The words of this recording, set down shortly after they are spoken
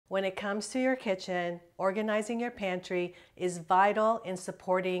When it comes to your kitchen, organizing your pantry is vital in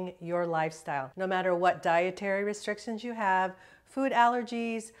supporting your lifestyle. No matter what dietary restrictions you have, food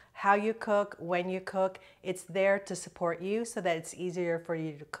allergies, how you cook, when you cook, it's there to support you so that it's easier for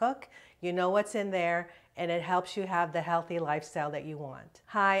you to cook. You know what's in there, and it helps you have the healthy lifestyle that you want.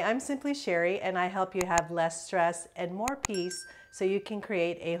 Hi, I'm Simply Sherry, and I help you have less stress and more peace so you can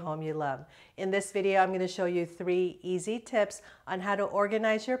create a home you love. In this video, I'm going to show you 3 easy tips on how to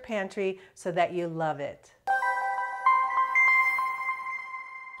organize your pantry so that you love it.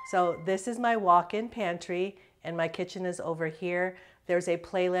 So this is my walk-in pantry, and my kitchen is over here. There's a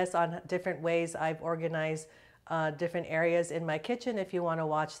playlist on different ways I've organized different areas in my kitchen if you want to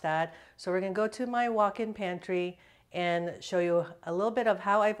watch that. So we're going to go to my walk-in pantry and show you a little bit of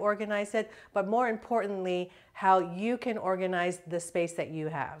how I've organized it, but more importantly, how you can organize the space that you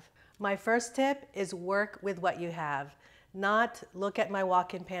have. My first tip is work with what you have. Not look at my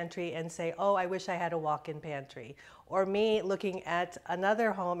walk-in pantry and say, oh, I wish I had a walk-in pantry. Or me looking at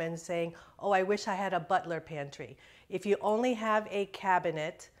another home and saying, oh, I wish I had a butler pantry. If you only have a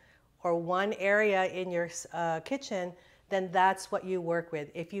cabinet or one area in your kitchen, then that's what you work with.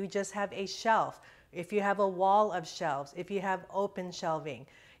 If you just have a shelf, if you have a wall of shelves, if you have open shelving,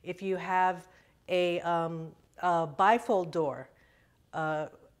 if you have a bifold door,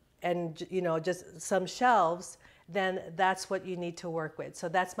 and just some shelves, then that's what you need to work with. So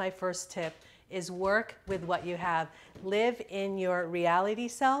that's my first tip, is work with what you have. Live in your reality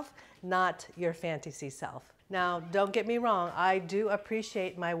self, not your fantasy self. Now, don't get me wrong, I do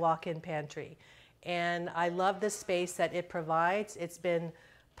appreciate my walk-in pantry, and I love the space that it provides. It's been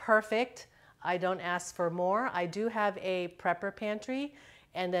perfect. I don't ask for more. I do have a prepper pantry,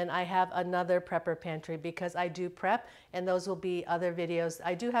 and then I have another prepper pantry because I do prep, and those will be other videos.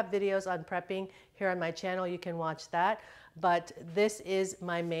 I do have videos on prepping here on my channel. You can watch that, but this is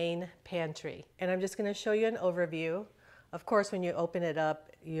my main pantry. And I'm just gonna show you an overview. Of course, when you open it up,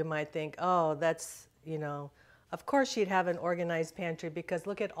 you might think, oh, that's, of course she'd have an organized pantry because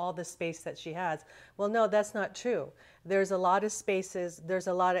look at all the space that she has. Well, no, that's not true. There's a lot of spaces, there's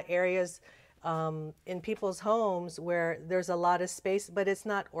a lot of areas in people's homes where there's a lot of space, but it's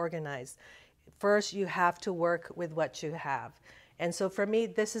not organized. First, you have to work with what you have. And so for me,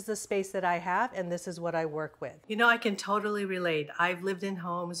 this is the space that I have, and this is what I work with. I can totally relate. I've lived in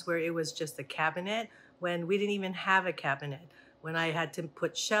homes where it was just a cabinet when we didn't even have a cabinet. When I had to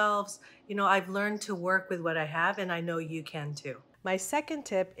put shelves, I've learned to work with what I have, and I know you can too. My second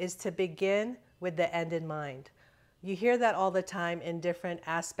tip is to begin with the end in mind. You hear that all the time in different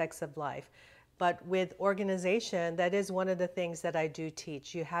aspects of life. But with organization, that is one of the things that I do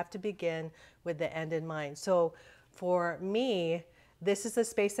teach. You have to begin with the end in mind. So for me, this is the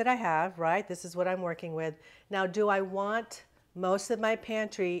space that I have, right? This is what I'm working with. Now, do I want most of my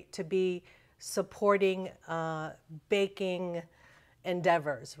pantry to be supporting baking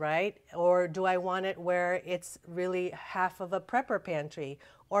endeavors, right? Or do I want it where it's really half of a prepper pantry,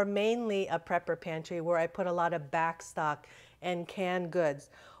 or mainly a prepper pantry where I put a lot of back stock and canned goods?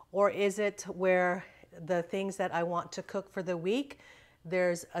 Or is it where the things that I want to cook for the week,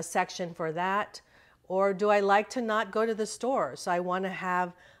 there's a section for that? Or do I like to not go to the store? So I want to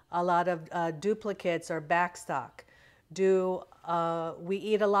have a lot of duplicates or back stock. Do we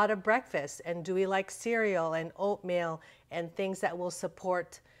eat a lot of breakfast? And do we like cereal and oatmeal and things that will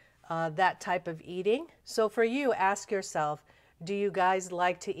support that type of eating? So for you, ask yourself, do you guys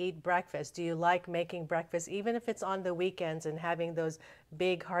like to eat breakfast? Do you like making breakfast, even if it's on the weekends and having those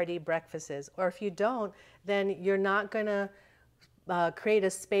big hearty breakfasts? Or if you don't, then you're not going to create a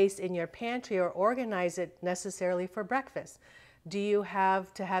space in your pantry or organize it necessarily for breakfast. Do you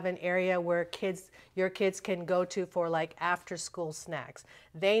have to have an area where your kids can go to for like after school snacks?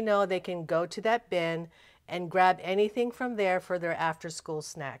 They know they can go to that bin and grab anything from there for their after school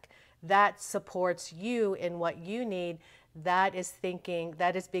snack. That supports you in what you need. That is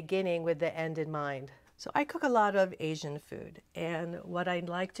beginning with the end in mind. So I cook a lot of Asian food, and what I'd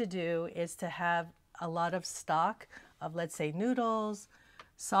like to do is to have a lot of stock of, let's say, noodles,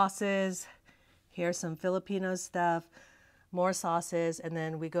 sauces. Here's some Filipino stuff, more sauces, and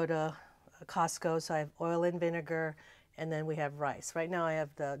then we go to Costco, so I have oil and vinegar, and then we have rice. Right now I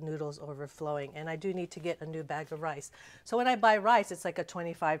have the noodles overflowing, and I do need to get a new bag of rice. So when I buy rice, it's like a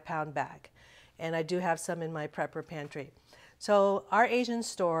 25-pound bag, and I do have some in my prepper pantry. So our Asian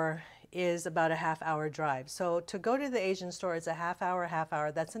store is about a half-hour drive. So to go to the Asian store, it's a half hour.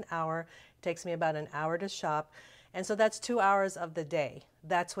 That's an hour. It takes me about an hour to shop. And so that's 2 hours of the day.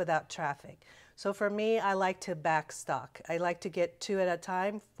 That's without traffic. So for me, I like to back stock. I like to get 2 at a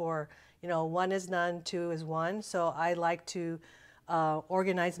time for, one is none, 2 is 1. So I like to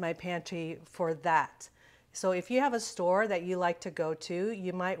organize my pantry for that. So if you have a store that you like to go to,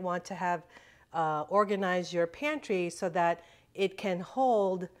 you might want to have organize your pantry so that it can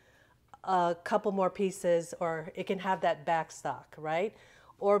hold a couple more pieces, or it can have that back stock, right?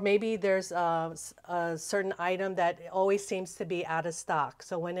 Or maybe there's a certain item that always seems to be out of stock.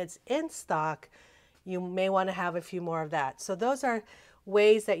 So when it's in stock, you may want to have a few more of that. So those are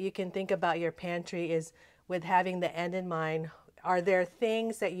ways that you can think about your pantry, is with having the end in mind. Are there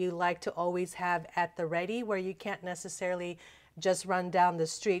things that you like to always have at the ready where you can't necessarily just run down the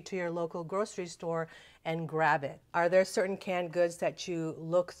street to your local grocery store and grab it? Are there certain canned goods that you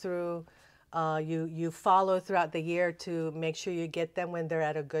look through, you follow throughout the year to make sure you get them when they're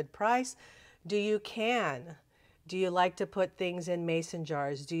at a good price? Do you can? Do you like to put things in mason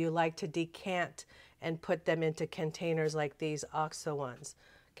jars? Do you like to decant and put them into containers like these OXO ones?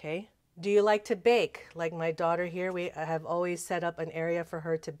 Okay. Do you like to bake? Like my daughter here, we have always set up an area for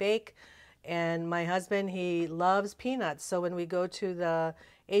her to bake. And my husband, he loves peanuts. So when we go to the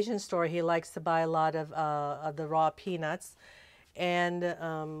Asian store, he likes to buy a lot of the raw peanuts. And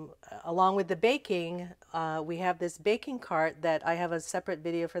along with the baking, we have this baking cart that I have a separate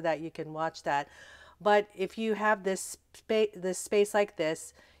video for that. You can watch that. But if you have this space like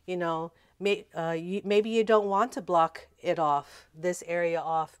this, you know, maybe you don't want to block it off, this area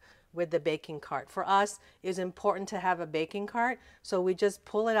off with the baking cart. For us, it's important to have a baking cart. So we just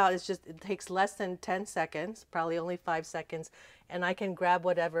pull it out. It takes less than 10 seconds, probably only 5 seconds, and I can grab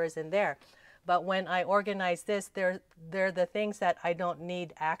whatever is in there. But when I organize this, they're the things that I don't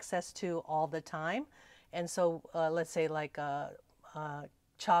need access to all the time. And so let's say like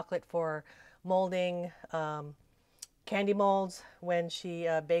chocolate for molding, candy molds when she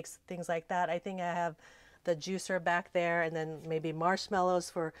bakes, things like that. I think I have the juicer back there, and then maybe marshmallows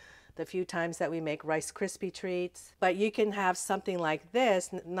for the few times that we make Rice Krispie treats. But you can have something like this,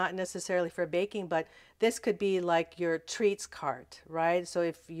 not necessarily for baking, but this could be like your treats cart, right? So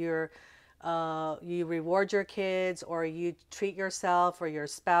if you reward your kids, or you treat yourself or your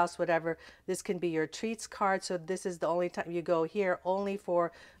spouse, whatever, this can be your treats cart. So this is the only time you go here, only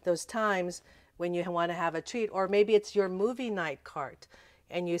for those times when you want to have a treat. Or maybe it's your movie night cart,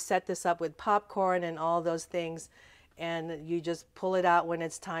 and you set this up with popcorn and all those things, and you just pull it out when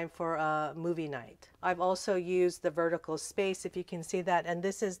it's time for a movie night. I've also used the vertical space, if you can see that, and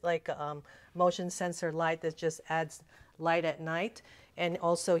this is like a motion sensor light that just adds light at night. And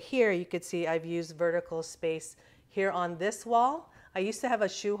also here you could see I've used vertical space here on this wall. I used to have a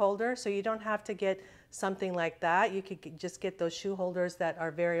shoe holder, so you don't have to get something like that. You could just get those shoe holders that are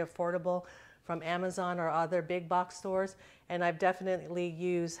very affordable from Amazon or other big box stores. And I've definitely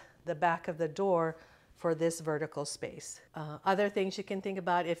used the back of the door for this vertical space. Other things you can think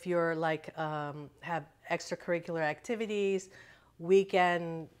about if you're like have extracurricular activities,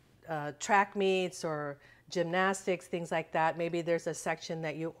 weekend track meets or gymnastics, things like that. Maybe there's a section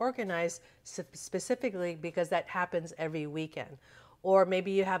that you organize specifically because that happens every weekend. Or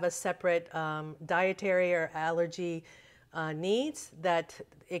maybe you have a separate dietary or allergy needs that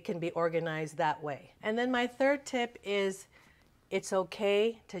it can be organized that way. And then my third tip is it's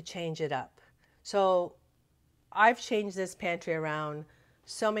okay to change it up. So I've changed this pantry around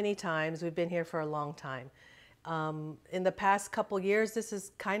so many times. We've been here for a long time. In the past couple years, this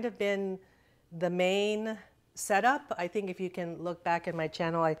has kind of been the main setup. I think if you can look back at my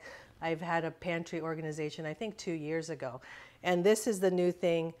channel, I've had a pantry organization, I think 2 years ago. And this is the new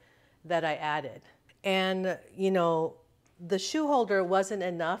thing that I added. And, you know, the shoe holder wasn't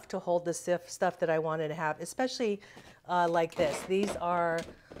enough to hold the stuff that I wanted to have, especially like this. These are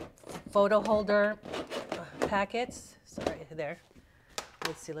photo holder packets. Sorry, there.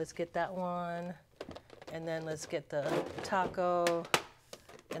 Let's see, let's get that one. And then let's get the taco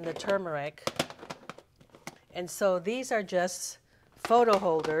and the turmeric. And so these are just photo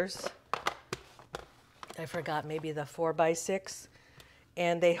holders. I forgot, maybe the 4x6.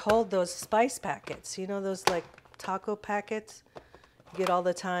 And they hold those spice packets. You know those like taco packets you get all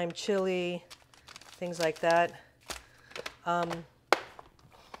the time, chili, things like that.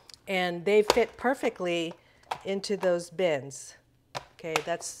 And they fit perfectly into those bins. Okay,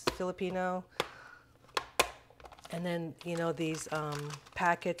 that's Filipino. And then, you know, these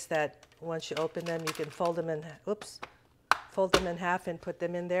packets that once you open them, you can fold them in, fold them in half and put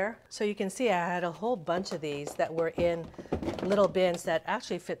them in there. So you can see I had a whole bunch of these that were in little bins that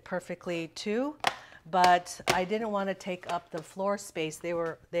actually fit perfectly too, but I didn't want to take up the floor space. They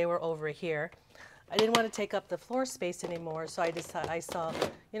were over here. I didn't want to take up the floor space anymore, so I saw,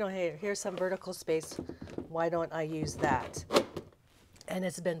 you know, hey, here's some vertical space. Why don't I use that? and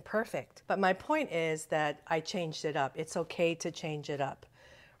it's been perfect. But my point is that I changed it up. It's okay to change it up,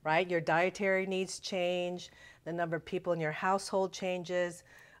 right? Your dietary needs change, the number of people in your household changes,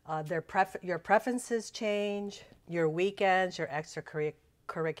 your preferences change, your weekends, your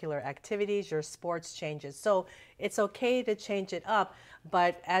extracurricular activities, your sports changes. So it's okay to change it up,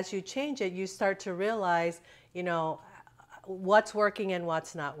 but as you change it, you start to realize, you know, what's working and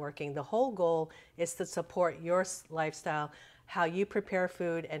what's not working. The whole goal is to support your lifestyle, how you prepare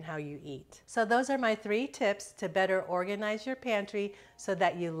food and how you eat. So those are my 3 tips to better organize your pantry so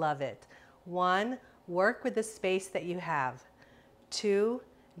that you love it. 1, work with the space that you have. 2,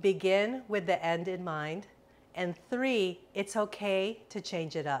 begin with the end in mind. And 3, it's okay to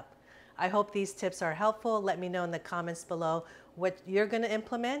change it up. I hope these tips are helpful. Let me know in the comments below what you're going to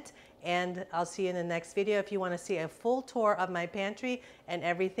implement, and I'll see you in the next video. If you want to see a full tour of my pantry and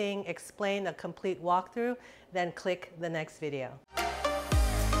everything explained, a complete walkthrough, then click the next video.